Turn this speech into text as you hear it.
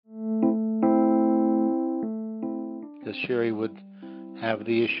because Cheri would have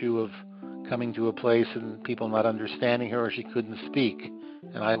the issue of coming to a place and people not understanding her, or she couldn't speak.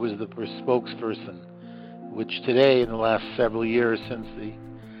 And I was the spokesperson, which today, in the last several years since the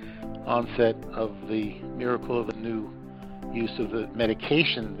onset of the miracle of the new use of the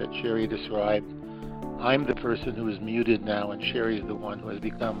medication that Cheri described, I'm the person who is muted now, and Cheri is the one who has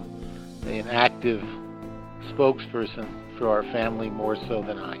become an active spokesperson for our family more so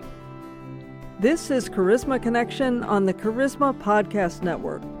than I. This is Charisma Connection on the Charisma Podcast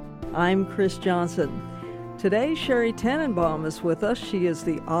Network. I'm Chris Johnson. Today, Cheri Tannenbaum is with us. She is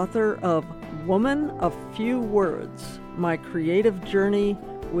the author of Woman of Few Words, My Creative Journey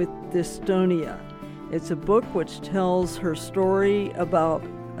with Dystonia. It's a book which tells her story about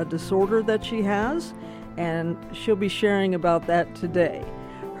a disorder that she has, and she'll be sharing about that today.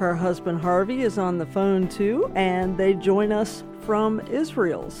 Her husband Harvey is on the phone too, and they join us from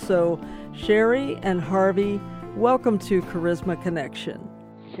Israel. So, Cheri and Harvey, welcome to Charisma Connection.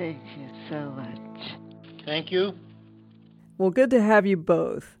 Thank you so much. Thank you. Well, good to have you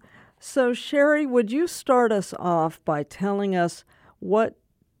both. So, Cheri, would you start us off by telling us what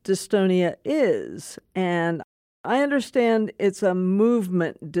dystonia is? And I understand it's a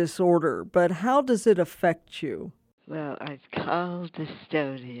movement disorder, but how does it affect you? Well, I call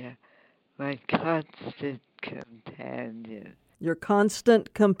dystonia my constant companion. Your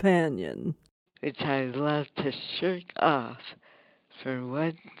constant companion. Which I love to shirk off for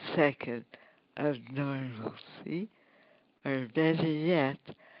 1 second of normalcy, or better yet,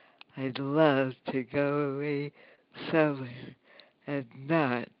 I'd love to go away somewhere and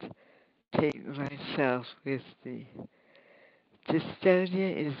not take myself with me.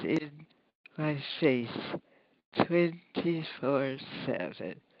 Dystonia is in my face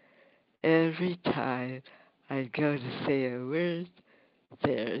 24/7. Every time I go to say a word,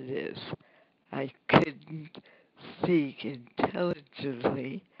 there it is. I couldn't speak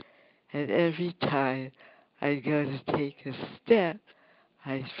intelligibly, and every time I go to take a step,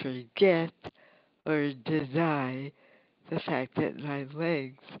 I forget or deny the fact that my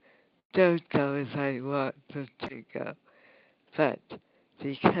legs don't go as I want them to go. But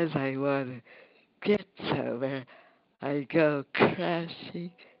because I want to get somewhere, I go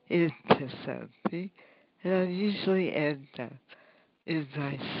crashing into something, and I'll usually end up in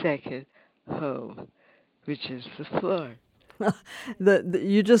my second home, which is the floor.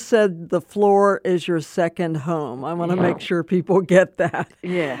 You just said the floor is your second home. I want to make sure people get that.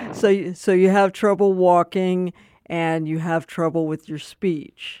 Yeah. So you have trouble walking and you have trouble with your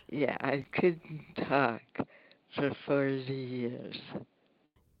speech. Yeah, I couldn't talk for 40 years.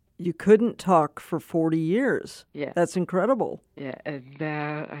 You couldn't talk for 40 years. Yeah. That's incredible. Yeah, and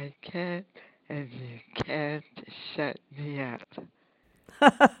now I can, and you can't shut me up.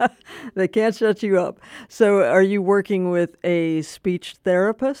 They can't shut you up. So are you working with a speech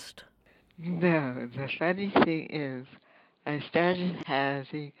therapist? No, the funny thing is, I started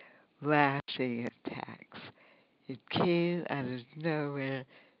having laughing attacks. It came out of nowhere.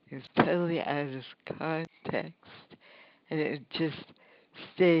 It was totally out of context. And it just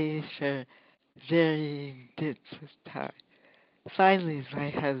stayed for varying bits of time. Finally,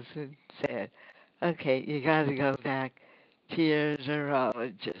 my husband said, okay, you gotta go back to your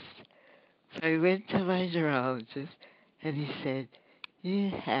neurologist. So I went to my neurologist, and he said,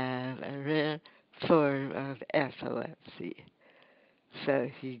 you have a rare form of epilepsy. So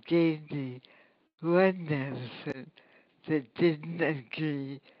he gave me one medicine that didn't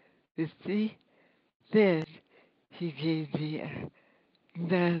agree with me. Then he gave me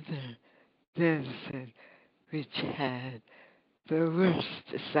another medicine which had the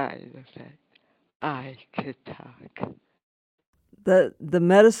worst side effect. I could talk. The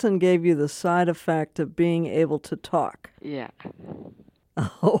medicine gave you the side effect of being able to talk. Yeah.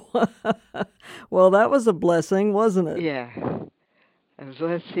 Oh, well, that was a blessing, wasn't it? Yeah. And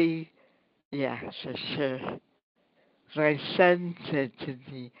let's see. Yeah, for sure. My son said to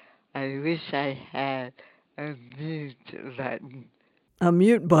me, I wish I had a mute button. A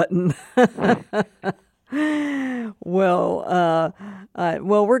mute button. Well,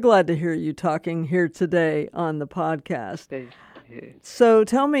 we're glad to hear you talking here today on the podcast. Thank you. So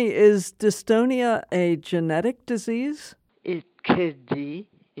tell me, is dystonia a genetic disease? It could be.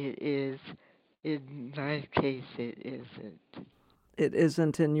 It is. In my case, it isn't. It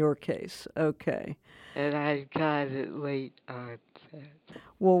isn't in your case. Okay. And I got it late onset.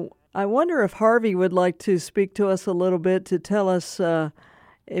 Well, I wonder if Harvey would like to speak to us a little bit to tell us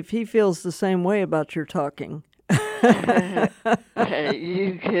if he feels the same way about your talking. You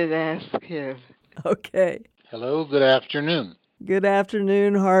could ask him. Okay. Hello, good afternoon. Good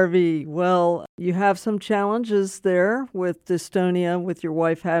afternoon, Harvey. Well, you have some challenges there with dystonia, with your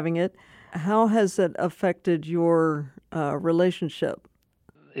wife having it. How has it affected your relationship?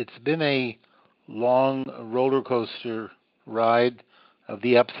 It's been a long roller coaster ride of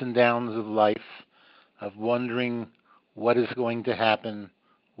the ups and downs of life, of wondering what is going to happen,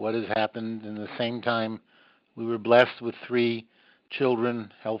 what has happened. And at the same time, we were blessed with 3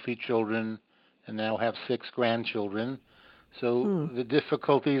 children, healthy children, and now have 6 grandchildren. So Hmm. the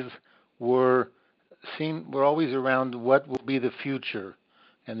difficulties were were always around what will be the future.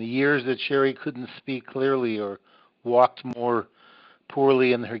 And the years that Cheri couldn't speak clearly or walked more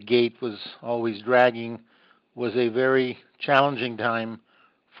poorly and her gait was always dragging was a very challenging time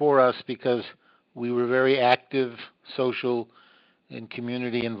for us because we were very active, social, and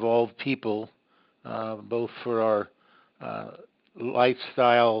community involved people, both for our uh,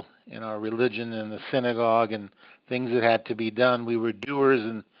 lifestyle and our religion and the synagogue and things that had to be done. We were doers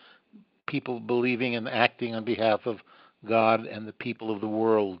and people believing and acting on behalf of God and the people of the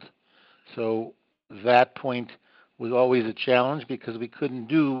world. So that point was always a challenge because we couldn't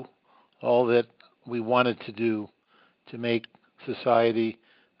do all that we wanted to do to make society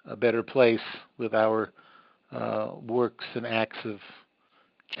a better place with our works and acts of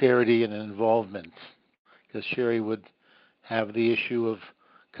charity and involvement. Because Cheri would have the issue of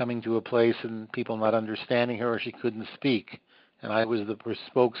coming to a place and people not understanding her or she couldn't speak. And I was the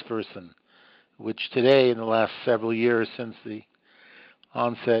spokesperson, which today, in the last several years since the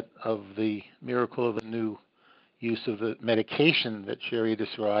onset of the miracle of the new use of the medication that Cheri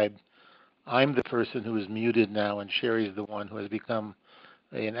described, I'm the person who is muted now, and Cheri is the one who has become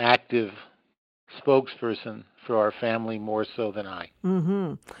an active spokesperson for our family more so than I.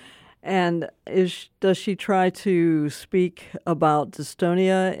 Mm-hmm. And does she try to speak about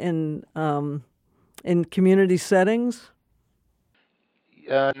dystonia in community settings?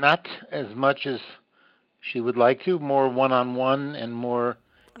 Not as much as she would like to, more one on one and more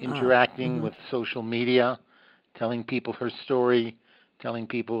interacting Mm-hmm. with social media, telling people her story, telling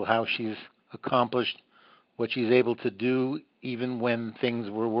people how she's accomplished what she's able to do even when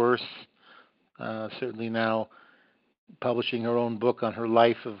things were worse. Certainly now, publishing her own book on her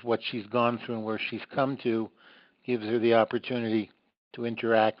life of what she's gone through and where she's come to gives her the opportunity to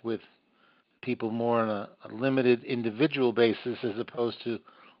interact with people more on a limited individual basis as opposed to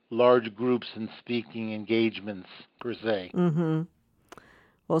large groups and speaking engagements per se. Mm-hmm.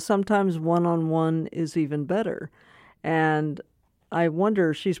 Well, sometimes one-on-one is even better. And I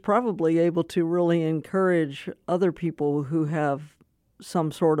wonder, she's probably able to really encourage other people who have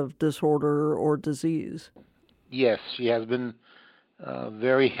some sort of disorder or disease. Yes, she has been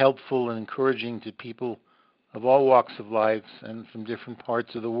very helpful and encouraging to people of all walks of life and from different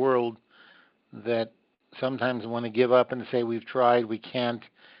parts of the world that sometimes want to give up and say, we've tried, we can't,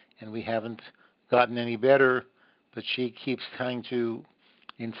 and we haven't gotten any better. But she keeps trying to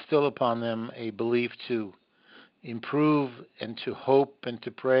instill upon them a belief to improve and to hope and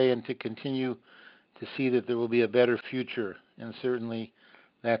to pray and to continue to see that there will be a better future. And certainly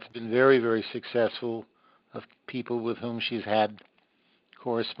that's been very, very successful of people with whom she's had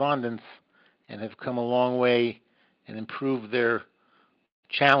correspondence and have come a long way and improved their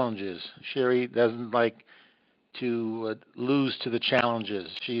challenges. Cheri doesn't like to lose to the challenges.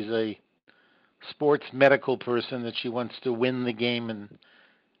 She's a sports medical person that she wants to win the game and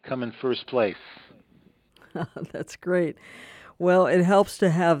come in first place. That's great. Well, it helps to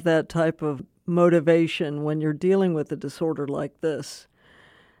have that type of motivation when you're dealing with a disorder like this.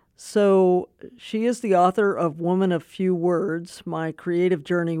 So, she is the author of Woman of Few Words, My Creative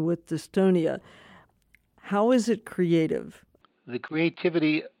Journey with Dystonia. How is it creative? The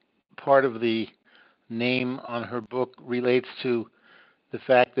creativity part of the name on her book relates to the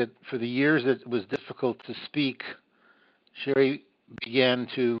fact that for the years that it was difficult to speak, Cheri began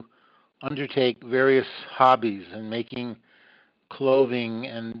to undertake various hobbies and making clothing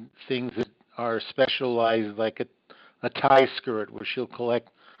and things that are specialized, like a tie skirt, where she'll collect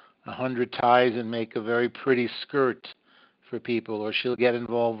 100 ties and make a very pretty skirt for people, or she'll get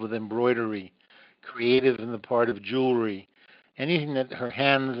involved with embroidery, creative in the part of jewelry. Anything that her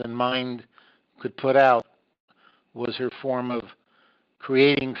hands and mind could put out was her form of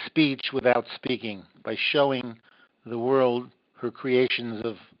creating speech without speaking, by showing the world her creations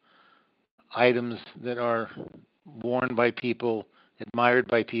of items that are worn by people, admired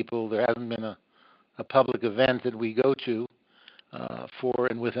by people. There hasn't been a public event that we go to for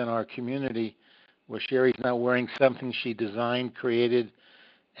and within our community where Cheri's not wearing something she designed, created,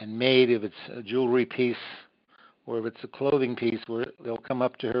 and made. If it's a jewelry piece or if it's a clothing piece, where they'll come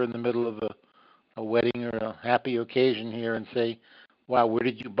up to her in the middle of a a wedding or a happy occasion here and say, wow, where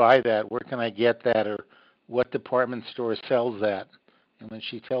did you buy that? Where can I get that? Or what department store sells that? And when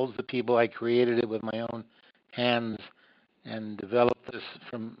she tells the people I created it with my own hands and developed this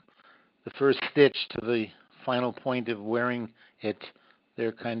from the first stitch to the final point of wearing it,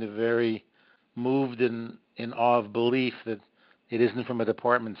 they're kind of very moved in awe of belief that it isn't from a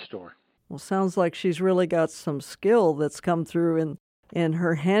department store. Well, sounds like she's really got some skill that's come through in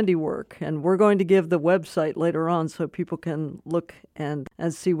her handiwork. And we're going to give the website later on so people can look and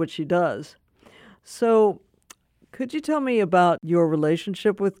see what she does. So could you tell me about your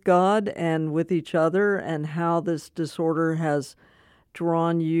relationship with God and with each other and how this disorder has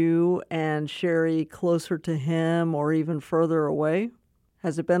drawn you and Cheri closer to Him or even further away?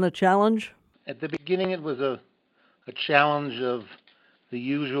 Has it been a challenge? At the beginning, it was a challenge of the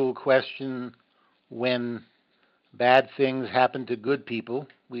usual question: when bad things happen to good people,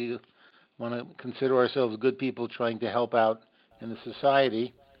 we want to consider ourselves good people trying to help out in the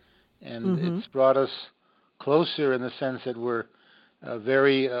society. And it's brought us closer in the sense that we're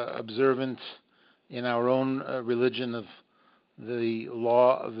very observant in our own religion of the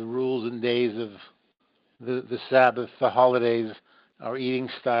law of the rules and days of the Sabbath, the holidays, our eating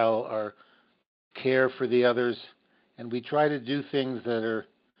style, our care for the others. And we try to do things that are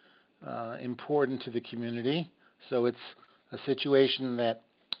important to the community. So it's a situation that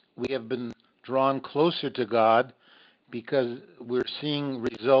we have been drawn closer to God because we're seeing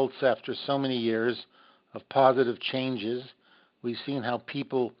results after so many years of positive changes. We've seen how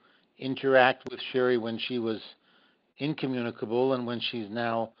people interact with Cheri when she was incommunicable and when she's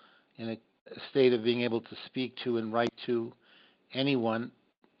now in a state of being able to speak to and write to anyone.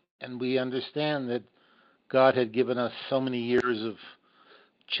 And we understand that God had given us so many years of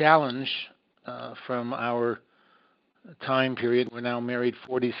challenge from our time period. We're now married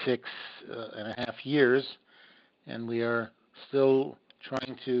 46 and a half years, and we are still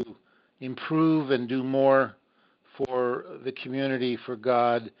trying to improve and do more for the community, for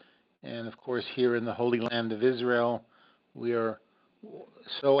God, and of course here in the Holy Land of Israel. We are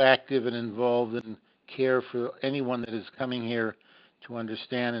so active and involved in care for anyone that is coming here to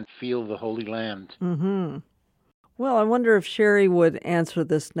understand and feel the Holy Land. Mm-hmm. Well, I wonder if Cheri would answer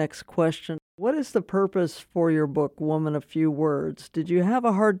this next question. What is the purpose for your book, Woman of Few Words? Did you have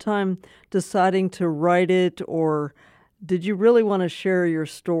a hard time deciding to write it, or did you really want to share your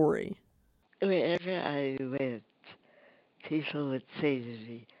story? Wherever I went, people would say to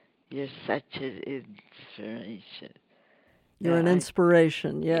me, "You're such an inspiration." You're an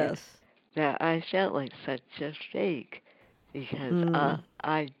inspiration, yes. Now, I felt like such a fake because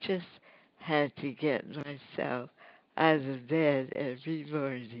I just had to get myself out of bed every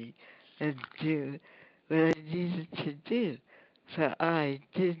morning and do what I needed to do. So I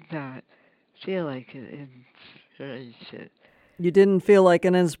did not feel like an inspiration. You didn't feel like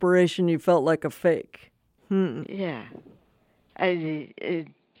an inspiration, you felt like a fake. Yeah. I mean,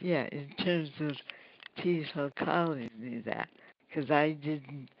 in terms of people calling me that, because I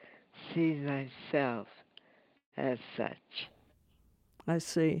didn't see myself as such. I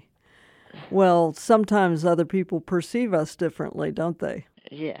see. Well, sometimes other people perceive us differently, don't they?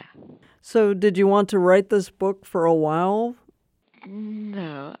 Yeah. So did you want to write this book for a while?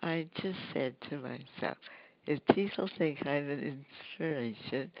 No, I just said to myself, if people think I'm an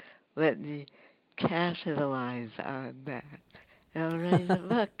inspiration, let me capitalize on that. And I'll write a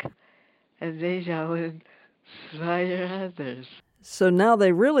book, and maybe I'll inspire others. So now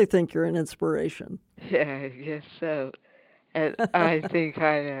they really think you're an inspiration. Yeah, I guess so. And I think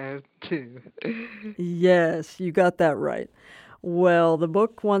I am too. Yes, you got that right. Well, the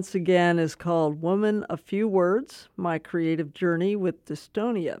book, once again, is called Woman of Few Words, My Creative Journey with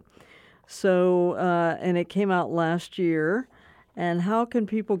Dystonia. So, and it came out last year. And how can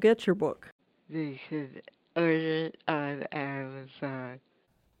people get your book? They could order it on Amazon.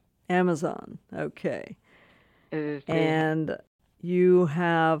 Amazon, okay. And And you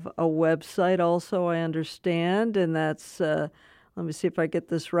have a website also, I understand, and that's, let me see if I get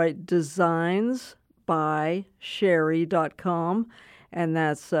this right, designsbycheri.com, and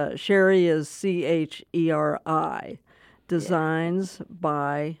that's, Cheri is Cheri,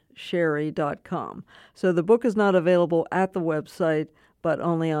 designsbycheri.com. So the book is not available at the website, but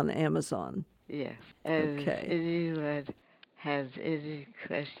only on Amazon. Yes, and Okay. if anyone has any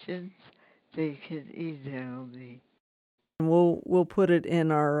questions, they can email me. We'll put it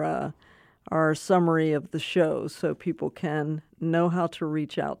in our summary of the show so people can know how to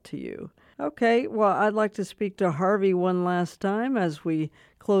reach out to you. Okay, well, I'd like to speak to Harvey one last time as we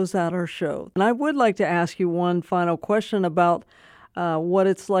close out our show. And I would like to ask you one final question about what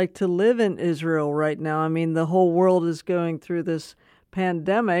it's like to live in Israel right now. I mean, the whole world is going through this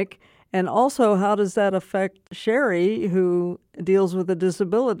pandemic. And also, how does that affect Cheri, who deals with a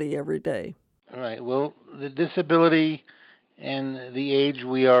disability every day? All right. Well, the disability and the age,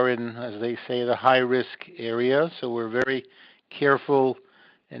 we are in, as they say, the high-risk area. So we're very careful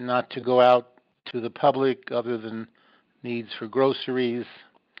and not to go out to the public other than needs for groceries,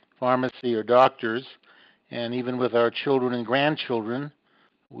 pharmacy, or doctors. And even with our children and grandchildren,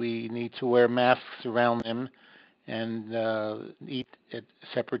 we need to wear masks around them and eat at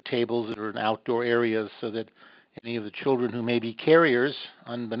separate tables that are in outdoor areas so that any of the children who may be carriers,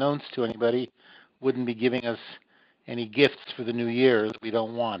 unbeknownst to anybody, wouldn't be giving us any gifts for the new year that we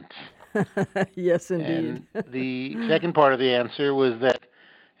don't want. Yes, indeed. And the second part of the answer was that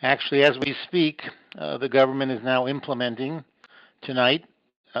actually, as we speak, the government is now implementing tonight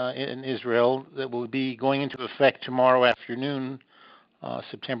in Israel that will be going into effect tomorrow afternoon,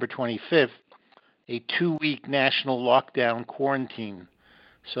 September 25th, a 2-week national lockdown quarantine.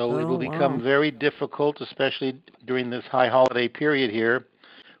 So it will become very difficult, especially during this high holiday period here,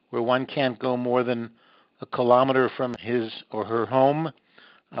 where one can't go more than a kilometer from his or her home.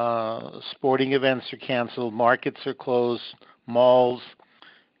 Sporting events are canceled, markets are closed, malls,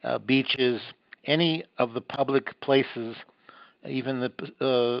 beaches, any of the public places, even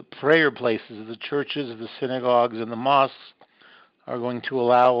the prayer places, the churches, the synagogues, and the mosques are going to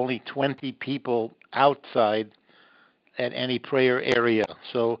allow only 20 people outside at any prayer area.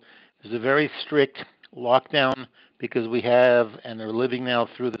 So there's a very strict lockdown because we have and are living now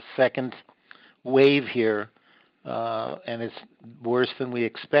through the second wave here, and it's worse than we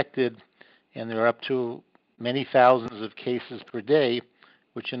expected, and there are up to many thousands of cases per day,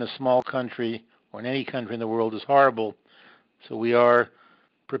 which in a small country or in any country in the world is horrible. So we are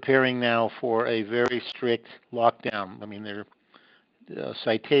preparing now for a very strict lockdown. I mean, there are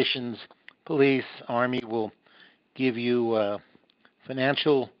citations. Police, Army will give you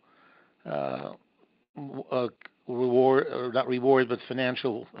financial reward, or not reward, but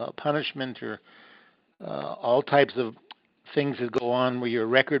financial punishment, or all types of things that go on where your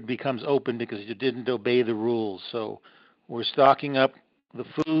record becomes open because you didn't obey the rules. So we're stocking up the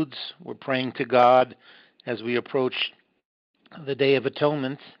foods. We're praying to God as we approach the Day of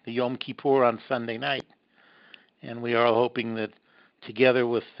Atonement, the Yom Kippur on Sunday night. And we are hoping that together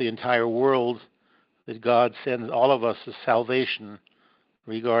with the entire world, that God sends all of us a salvation,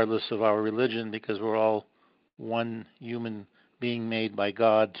 regardless of our religion, because we're all one human being made by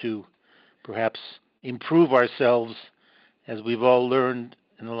God to perhaps improve ourselves, as we've all learned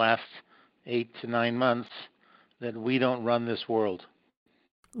in the last 8 to 9 months, that we don't run this world.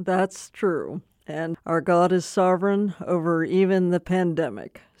 That's true. And our God is sovereign over even the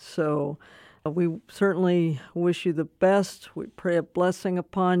pandemic. So we certainly wish you the best. We pray a blessing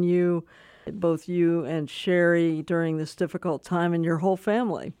upon you, both you and Cheri, during this difficult time, and your whole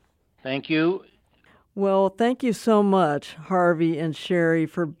family. Thank you. Well, thank you so much, Harvey and Cheri,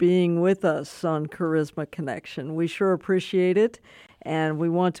 for being with us on Charisma Connection. We sure appreciate it. And we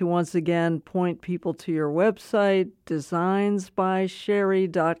want to once again point people to your website,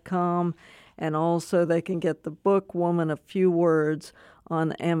 designsbycheri.com, and also they can get the book, Woman of Few Words,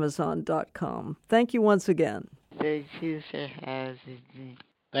 on Amazon.com. Thank you once again. Thank you for having me.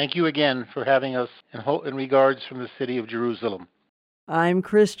 Thank you again for having us, in regards from the city of Jerusalem. I'm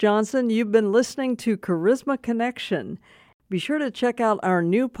Chris Johnson. You've been listening to Charisma Connection. Be sure to check out our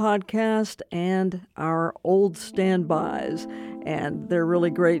new podcast and our old standbys. And they're really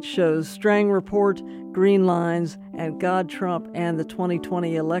great shows: Strang Report, Green Lines, and God, Trump, and the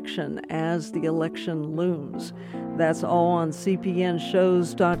 2020 election as the election looms. That's all on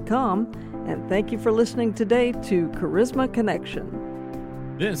cpnshows.com. And thank you for listening today to Charisma Connection.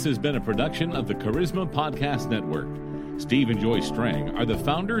 This has been a production of the Charisma Podcast Network. Steve and Joy Strang are the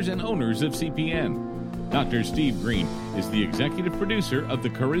founders and owners of CPN. Dr. Steve Green is the executive producer of the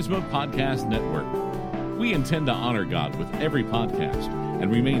Charisma Podcast Network. We intend to honor God with every podcast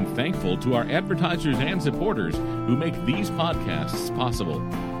and remain thankful to our advertisers and supporters who make these podcasts possible.